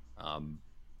 Mm-hmm. Um,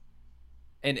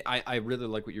 and I really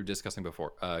like what you were discussing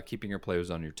before, keeping your players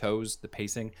on your toes, the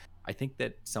pacing. I think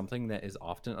that something that is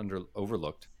often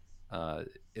overlooked, uh,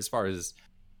 as far as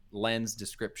lens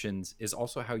descriptions, is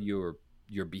also how you're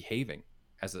behaving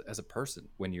as a person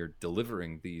when you're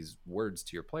delivering these words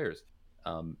to your players.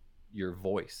 Your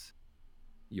voice,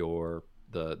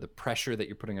 the pressure that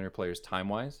you're putting on your players time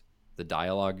wise, the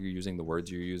dialogue you're using, the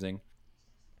words you're using.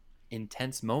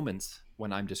 Intense moments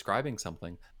when I'm describing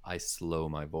something, I slow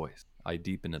my voice. I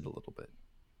deepen it a little bit.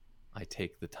 I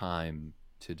take the time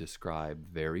to describe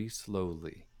very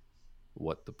slowly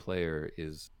what the player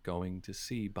is going to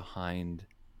see behind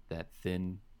that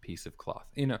thin piece of cloth.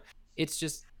 It's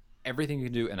just everything you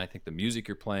can do. And I think the music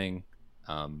you're playing,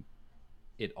 um,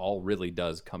 it all really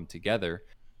does come together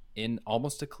in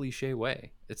almost a cliche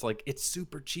way. It's like, it's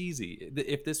super cheesy.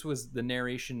 If this was the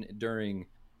narration during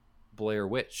Blair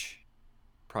Witch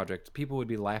Project, people would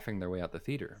be laughing their way out the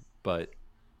theater. But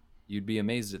you'd be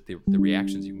amazed at the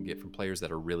reactions you can get from players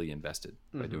that are really invested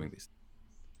by Mm-hmm. doing these.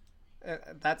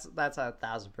 That's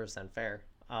 1,000% fair.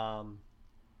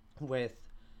 With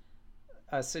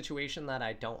a situation that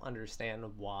I don't understand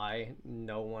why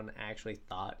no one actually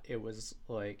thought it was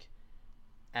like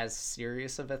as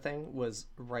serious of a thing was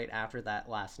right after that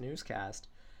last newscast.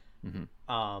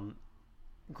 Mm-hmm. Um,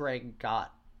 Greg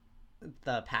got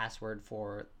the password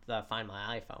for the Find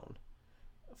My iPhone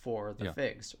for the Yeah.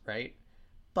 figs, right?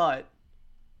 But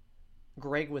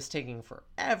Greg was taking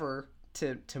forever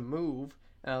to move,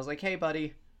 and I was like, "Hey, buddy,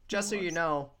 He just so you was.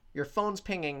 know, your phone's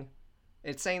pinging.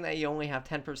 It's saying that you only have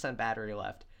 10% battery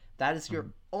left. That is your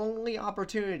Mm-hmm. only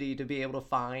opportunity to be able to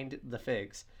find the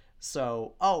figs.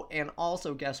 So, oh, and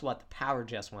also, guess what? The power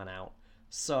just went out. Yeah.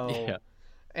 So,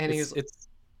 and It's he's it's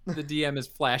the DM is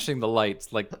flashing the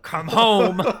lights like, come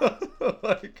home.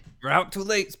 like, You're out too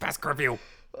late. It's past curfew.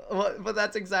 but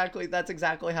that's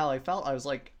exactly how I felt. I was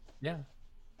like, Yeah.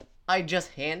 I just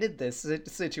handed this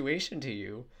situation to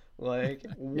you. Like,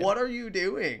 Yeah. what are you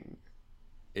doing?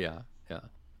 Yeah. Yeah.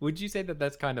 Would you say that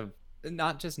that's kind of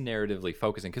not just narratively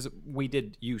focusing? Because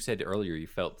you said earlier you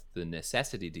felt the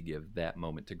necessity to give that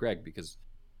moment to Greg because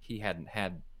he hadn't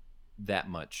had that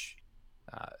much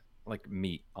uh, like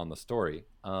meat on the story.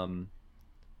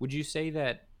 Would you say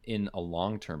that in a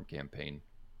long-term campaign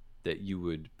that you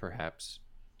would perhaps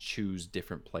choose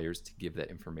different players to give that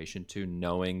information to,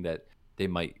 knowing that they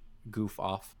might goof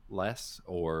off less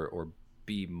or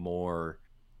be more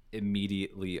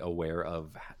immediately aware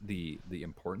of the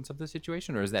importance of the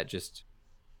situation, or is that just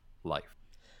life?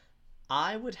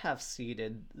 I would have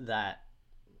seeded that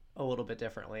a little bit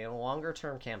differently. In a longer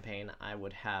term campaign, I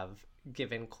would have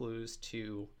given clues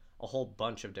to a whole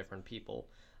bunch of different people.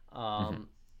 Hmm. Um,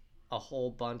 a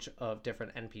whole bunch of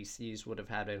different NPCs would have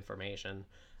had information.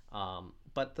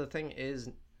 But the thing is,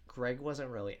 Greg wasn't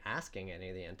really asking any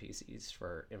of the NPCs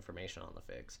for information on the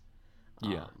figs.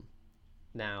 Yeah. Um,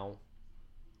 Now,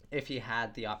 if he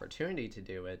had the opportunity to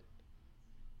do it,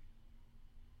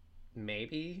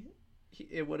 maybe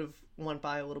it would have went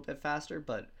by a little bit faster.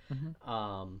 But Hmm.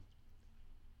 um,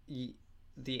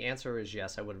 the answer is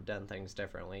yes. I would have done things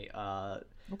differently.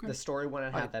 Okay. The story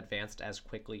wouldn't I have advanced as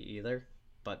quickly either,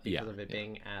 but because Yeah. of it Yeah.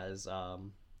 being as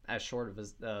short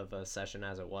of a session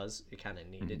as it was, it kind of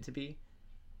Hmm. needed to be.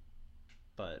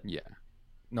 But Yeah.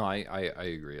 No, I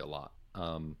agree a lot.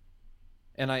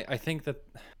 And I think that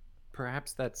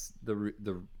perhaps that's the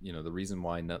reason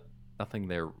why nothing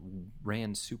there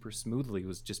ran super smoothly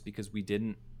was just because we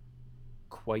didn't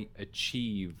quite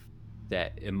achieve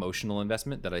that emotional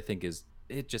investment that I think is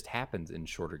it just happens in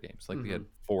shorter games. Like we mm-hmm. had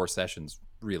 4 sessions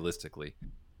realistically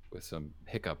with some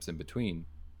hiccups in between,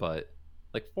 but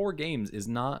like 4 games is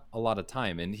not a lot of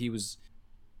time, and he was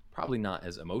probably not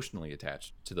as emotionally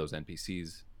attached to those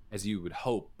NPCs as you would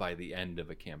hope by the end of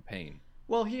a campaign.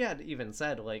 Well, he had even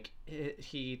said like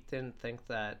he didn't think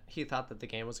that he thought that the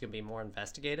game was going to be more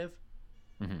investigative,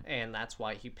 Hmm. and that's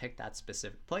why he picked that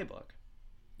specific playbook.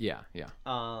 Yeah, yeah.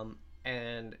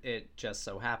 And it just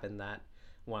so happened that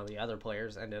one of the other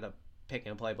players ended up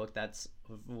picking a playbook that's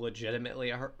legitimately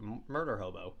a murder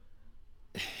hobo.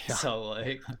 Yeah. So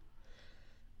like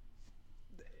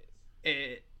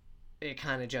it it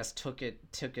kind of just took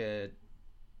a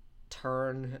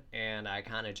turn, and I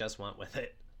kind of just went with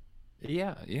it.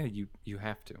 Yeah, yeah, you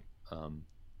have to.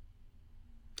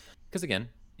 Because again,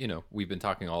 we've been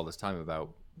talking all this time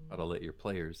about how to let your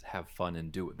players have fun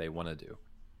and do what they want to do.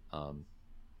 Um,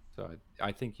 so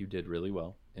I think you did really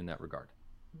well in that regard.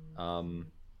 Um,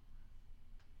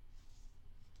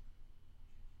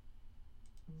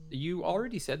 you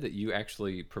already said that you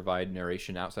actually provide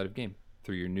narration outside of game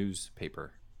through your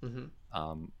newspaper. Mm-hmm.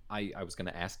 I was going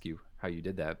to ask you how you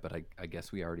did that, but I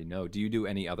guess we already know. Do you do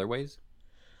any other ways?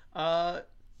 Uh,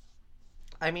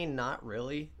 I mean, not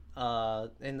really.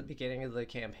 In the beginning of the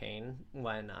campaign,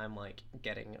 when I'm like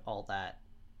getting all that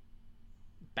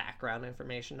background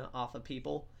information off of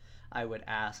people, I would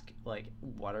ask like,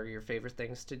 what are your favorite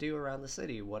things to do around the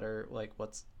city?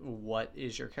 What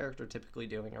is your character typically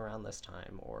doing around this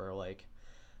time? Or like,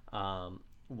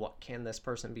 what can this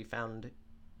person be found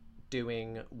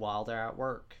doing while they're at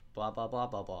work? Blah blah blah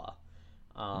blah blah.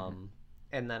 Hmm. Um,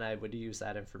 and then I would use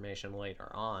that information later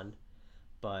on.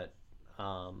 But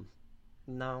um,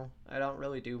 no, I don't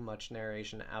really do much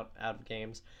narration out of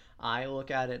games. I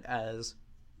look at it as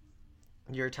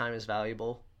your time is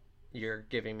valuable. You're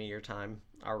giving me your time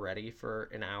already for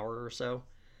an hour or so.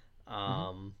 Hmm.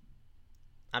 Um,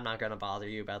 I'm not gonna bother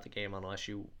you about the game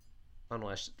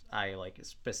unless I like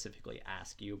specifically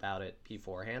ask you about it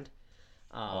beforehand.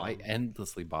 Oh, I Um,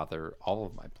 endlessly bother all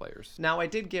of my players. Now I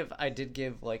did give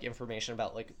like information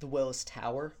about like the Willis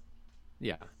Tower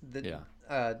Yeah, the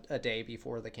yeah. a day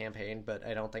before the campaign, but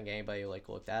I don't think anybody like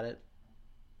looked at it.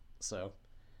 So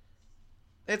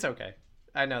it's okay.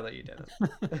 I know that you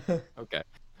didn't. Okay.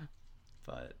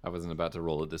 But I wasn't about to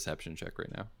roll a deception check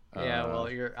right now. yeah, well,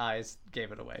 your eyes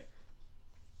gave it away.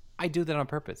 I do that on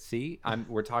purpose. See,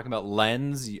 we're talking about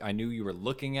lens. I knew you were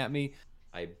looking at me.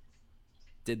 I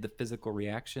did the physical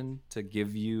reaction to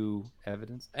give you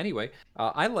evidence. Anyway,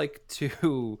 I like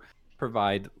to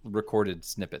provide recorded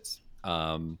snippets.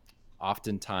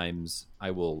 Oftentimes,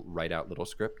 I will write out little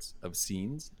scripts of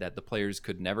scenes that the players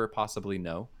could never possibly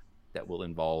know that will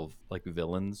involve like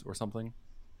villains or something,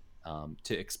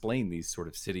 to explain these sort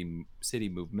of city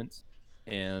movements,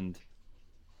 and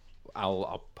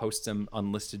I'll post them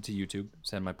unlisted to YouTube.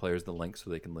 Send my players the link so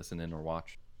they can listen in or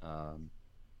watch.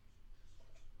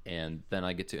 And then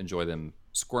I get to enjoy them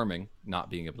squirming, not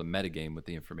being able to metagame with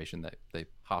the information that they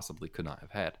possibly could not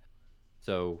have had.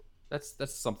 So that's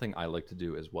something I like to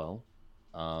do as well.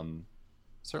 Um,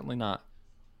 Certainly not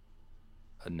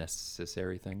a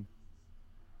necessary thing,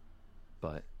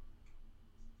 but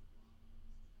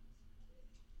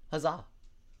Huzzah!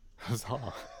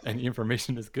 huzzah! Any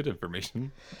information is good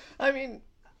information. I mean,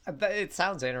 it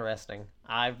sounds interesting.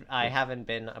 I haven't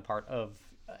been a part of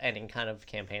any kind of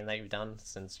campaign that you've done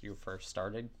since you first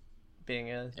started being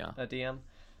Yeah, a DM,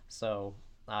 so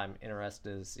I'm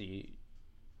interested to see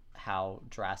how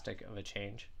drastic of a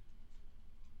change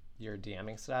your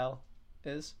DMing style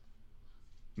is.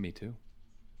 me too.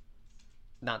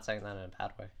 Not saying that in a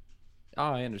bad way.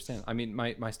 Oh, I understand. I mean,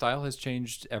 my style has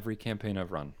changed every campaign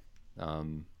I've run.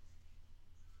 Um,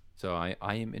 so I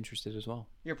am interested as well.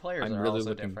 Your players I'm are really also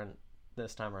looking. different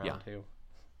this time Yeah. around too.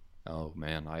 Oh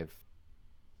man, I've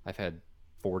had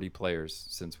 40 players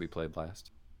since we played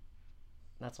last.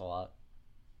 That's a lot.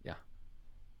 Yeah, Yeah,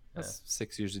 that's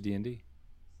 6 years of D&D.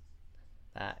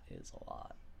 that is a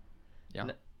lot.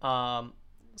 Yeah. Um,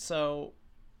 so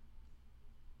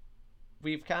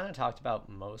we've kind of talked about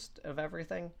most of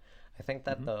everything. I think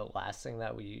that Hmm. the last thing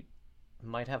that we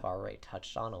might have already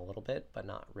touched on a little bit, but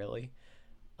not really.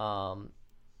 Um,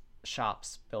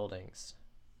 Shops, buildings.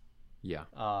 Yeah.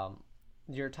 Um,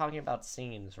 you're talking about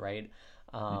scenes, right?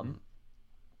 Hmm. Um,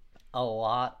 a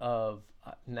lot of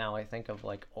now I think of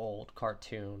like old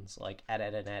cartoons like Ed,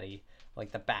 Ed and Eddie,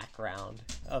 like the background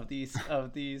of these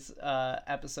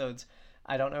episodes.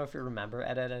 I don't know if you remember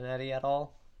Ed, Ed and Eddie at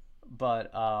all,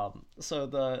 but so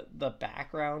the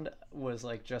background was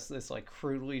like just this like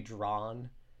crudely drawn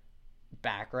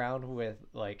background with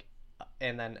like,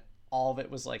 and then all of it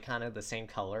was like kind of the same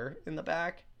color in the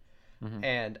back. Hmm.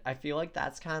 And I feel like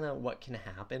that's kind of what can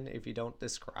happen if you don't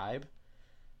describe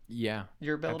Yeah.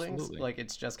 your buildings. Absolutely. Like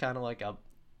it's just kind of like a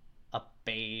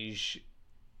beige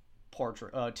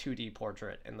portrait, a 2D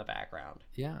portrait in the background.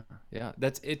 Yeah. Yeah.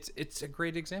 It's a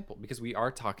great example because we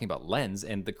are talking about lens,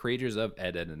 and the creators of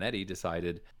Ed, Ed and Eddie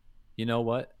decided, you know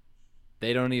what?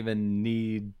 They don't even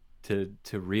need to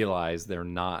realize they're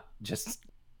not just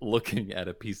looking at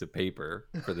a piece of paper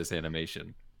for this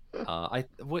animation. I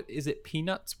what is it?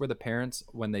 Peanuts, where the parents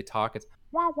when they talk, it's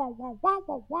wah wah wah wah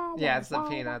wah wah Yeah, wah it's the wah wah.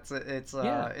 peanuts.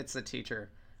 Yeah, It's the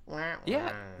teacher. Wah, yeah.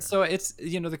 wah. So it's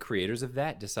the creators of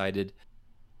that decided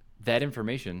that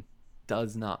information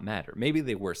does not matter. Maybe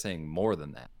they were saying more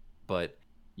than that, but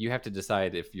you have to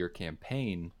decide if your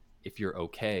campaign, if you're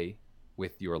okay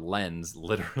with your lens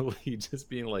literally just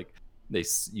being like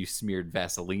you smeared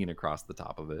Vaseline across the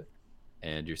top of it,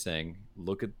 and you're saying,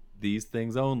 look at these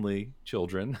things only,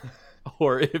 children,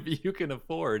 or if you can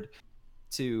afford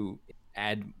to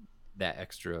add that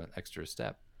extra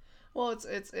step. Well,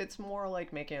 it's more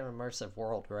like making an immersive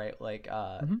world, right? Like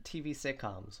Hmm. TV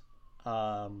sitcoms.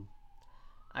 Um,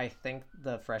 I think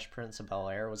the Fresh Prince of Bel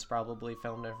Air was probably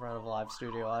filmed in front of a live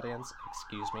studio audience.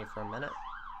 Excuse me for a minute.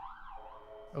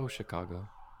 Oh, Chicago.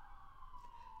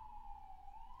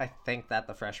 I think that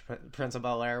the Prince of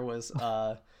Bel Air was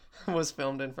was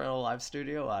filmed in front of a live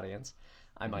studio audience.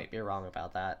 I Hmm. might be wrong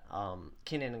about that.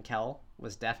 Kenan and Kel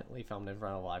was definitely filmed in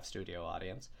front of a live studio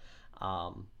audience.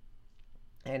 Um,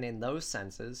 and in those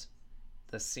senses,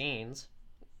 the scenes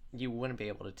you wouldn't be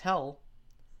able to tell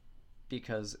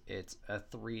because it's a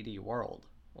 3D world.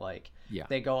 Like Yeah.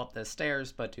 they go up the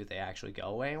stairs, but do they actually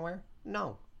go anywhere?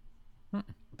 No. Mm.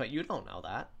 But you don't know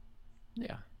that.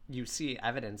 Yeah. You see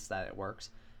evidence that it works,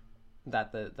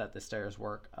 that the stairs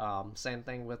work. Same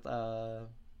thing with that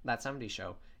 70s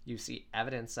show. You see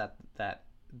evidence that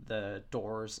the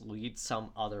doors lead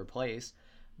some other place,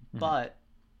 Hmm. but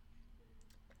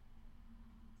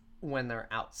when they're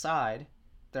outside,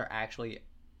 they're actually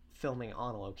filming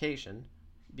on location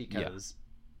Yeah. because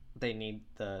they need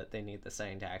the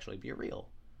setting to actually be real.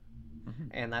 Hmm.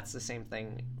 And that's the same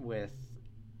thing with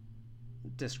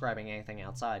describing anything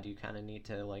outside. You kind of need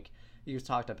to like you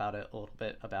talked about it a little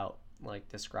bit about like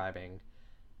describing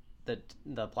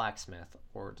the blacksmith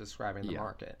or describing the Yeah.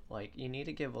 market. Like you need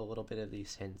to give a little bit of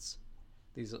these hints,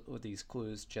 these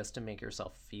clues, just to make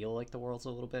yourself feel like the world's a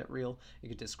little bit real. You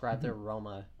could describe the Hmm.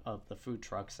 aroma of the food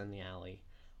trucks in the alley,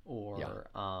 Yeah. or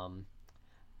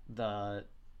the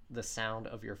the sound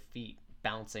of your feet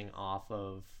bouncing off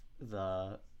of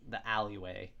the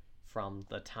alleyway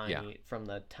Yeah. from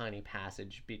the tiny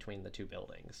passage between the two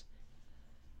buildings.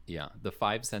 Yeah. The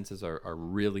five senses are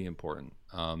really important.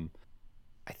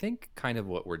 I think kind of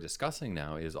what we're discussing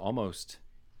now is almost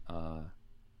uh,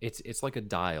 it's like a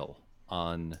dial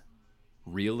on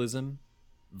realism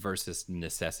versus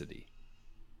necessity,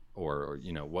 or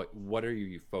what are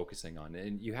you focusing on,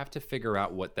 and you have to figure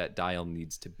out what that dial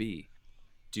needs to be.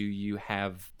 Do you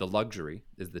have the luxury?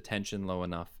 Is the tension low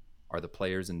enough? Are the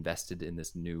players invested in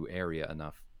this new area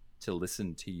enough to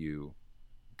listen to you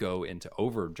go into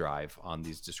overdrive on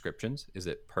these descriptions? Is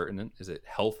it pertinent? Is it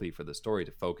healthy for the story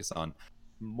to focus on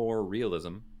more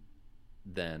realism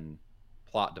than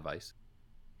plot device?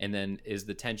 And then is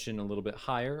the tension a little bit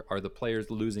higher? Are the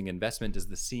players losing investment? Does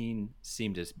the scene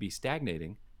seem to be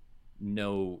stagnating?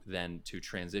 No, then to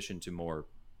transition to more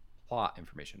plot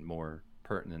information, more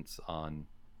pertinence on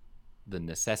the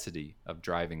necessity of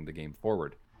driving the game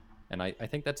forward. And I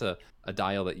think that's a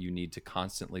dial that you need to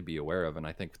constantly be aware of. And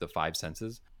I think the five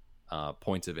senses,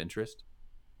 points of interest,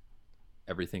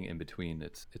 everything in between,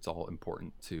 it's all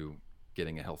important to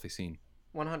getting a healthy scene.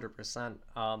 100%.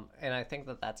 And I think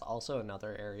that that's also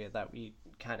another area that we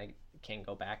kind of can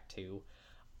go back to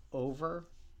over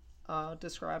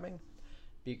describing,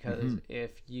 because Hmm.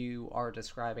 if you are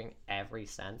describing every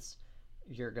sense,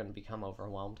 you're going to become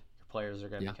overwhelmed. Your players are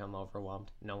going to Yeah. become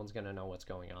overwhelmed. No one's going to know what's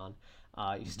going on.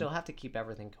 You Hmm. still have to keep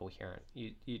everything coherent.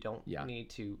 You don't Yeah. need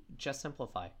to just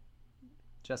simplify.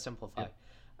 Just simplify. Yep.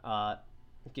 Uh,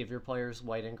 give your players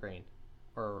white and green,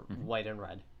 or Hmm. white and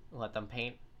red. Let them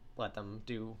paint. Let them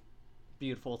do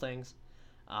beautiful things.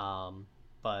 Um,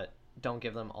 but don't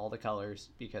give them all the colors,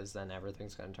 because then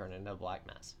everything's going to turn into a black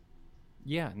mess.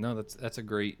 Yeah. No, that's a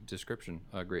great description,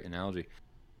 a great analogy.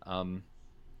 Um,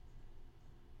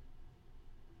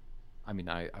 I mean,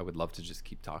 I would love to just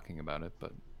keep talking about it,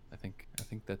 but I think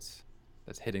that's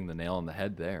hitting the nail on the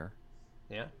head there.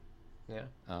 Yeah, yeah.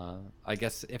 I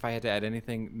guess if I had to add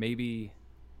anything, maybe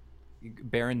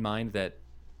bear in mind that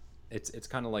it's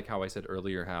kind of like how I said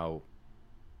earlier, how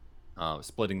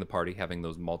splitting the party, having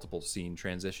those multiple scene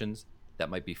transitions, that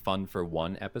might be fun for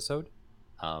one episode.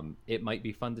 It might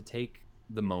be fun to take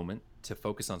the moment to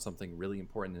focus on something really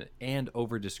important and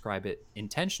over describe it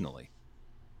intentionally.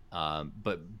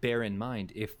 But bear in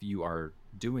mind, if you are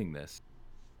doing this,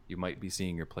 you might be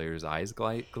seeing your players' eyes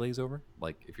glaze over.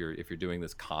 Like if you're doing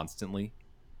this constantly,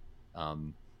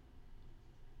 um,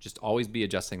 just always be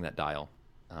adjusting that dial.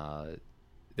 Uh,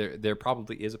 there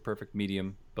probably is a perfect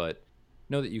medium, but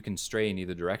know that you can stray in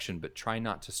either direction, but try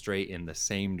not to stray in the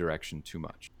same direction too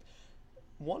much.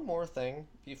 one more thing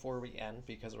before we end,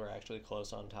 because we're actually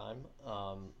close on time.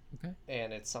 Okay.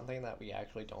 And it's something that we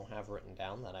actually don't have written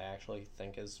down that I actually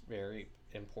think is very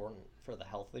important for the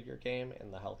health of your game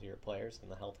and the health of your players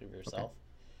and the health of yourself.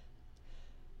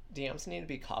 Okay. DMs need to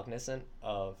be cognizant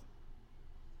of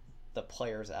the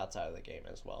players outside of the game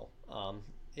as well.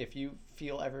 If you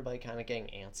feel everybody kind of getting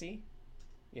antsy,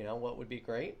 you know what would be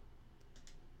great?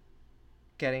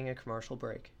 Getting a commercial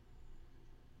break.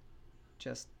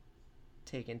 Just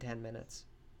taking 10 minutes.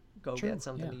 Go get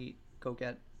something to eat. Go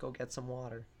get some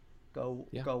water. Go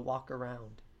walk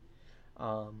around.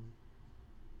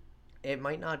 It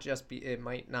might not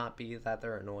be that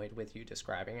they're annoyed with you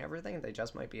describing everything. They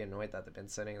just might be annoyed that they've been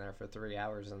sitting there for 3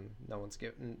 hours and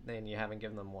you haven't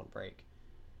given them one break.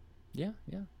 Yeah.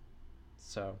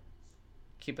 So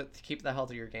keep the health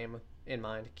of your game in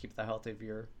mind. Keep the health of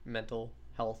your mental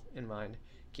health in mind.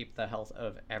 Keep the health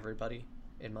of everybody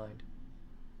in mind.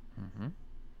 Mm-hmm.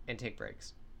 And take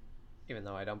breaks, even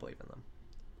though I don't believe in them.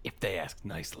 If they ask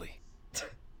nicely.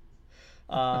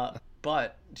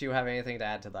 But do you have anything to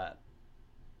add to that?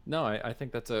 No, I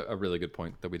think that's a really good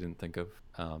point that we didn't think of.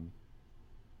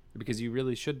 Because you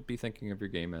really should be thinking of your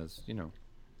game as,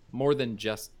 more than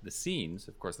just the scenes,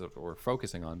 of course, that we're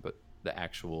focusing on, but the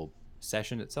actual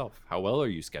session itself. How well are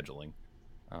you scheduling?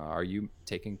 Are you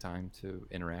taking time to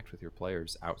interact with your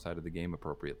players outside of the game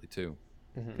appropriately too?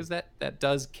 Because that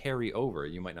does carry over.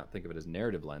 You might not think of it as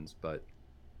narrative lens, but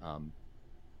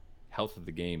health of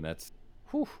the game, that's...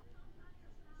 Whew,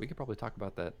 we could probably talk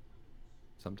about that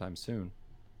sometime soon.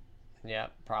 Yeah,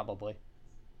 probably.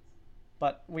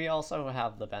 But we also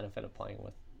have the benefit of playing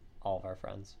with all of our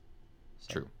friends.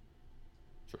 So. True.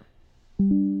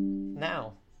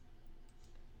 Now,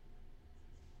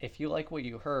 if you like what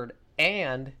you heard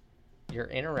and you're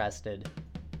interested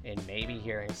in maybe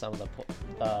hearing some of the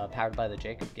Powered by the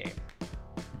Jacob game,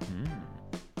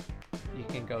 you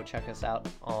can go check us out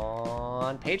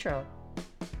on Patreon.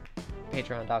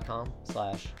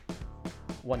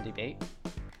 Patreon.com/OneDebate.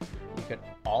 You could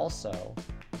also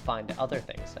find other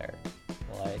things there,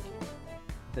 like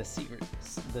the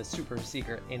super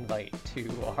secret invite to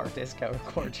our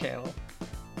Discord channel.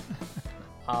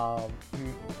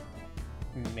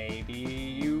 Maybe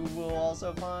you will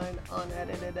also find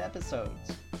unedited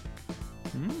episodes.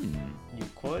 You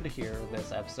could hear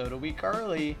this episode a week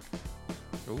early.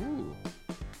 Ooh.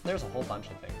 There's a whole bunch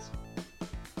of things.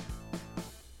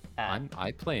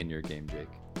 I play in your game, Jake.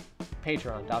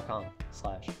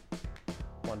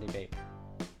 Patreon.com/OneDebate.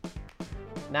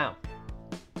 Now,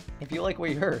 if you like what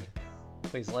you heard,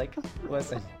 please like,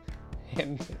 listen,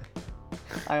 and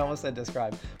I almost said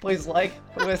describe. Please like,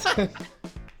 listen,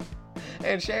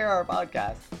 and share our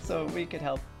podcast so we can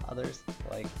help others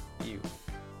like you. You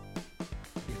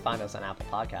can find us on Apple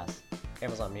Podcasts,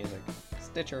 Amazon Music,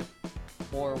 Stitcher,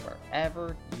 or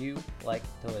wherever you like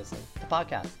to listen to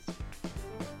podcasts.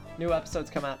 New episodes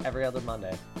come out every other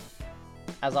Monday.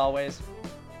 As always,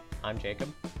 I'm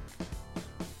Jacob.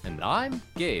 And I'm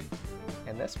Gabe.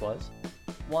 And this was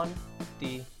One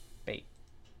Debate.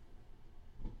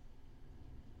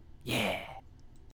 Yeah.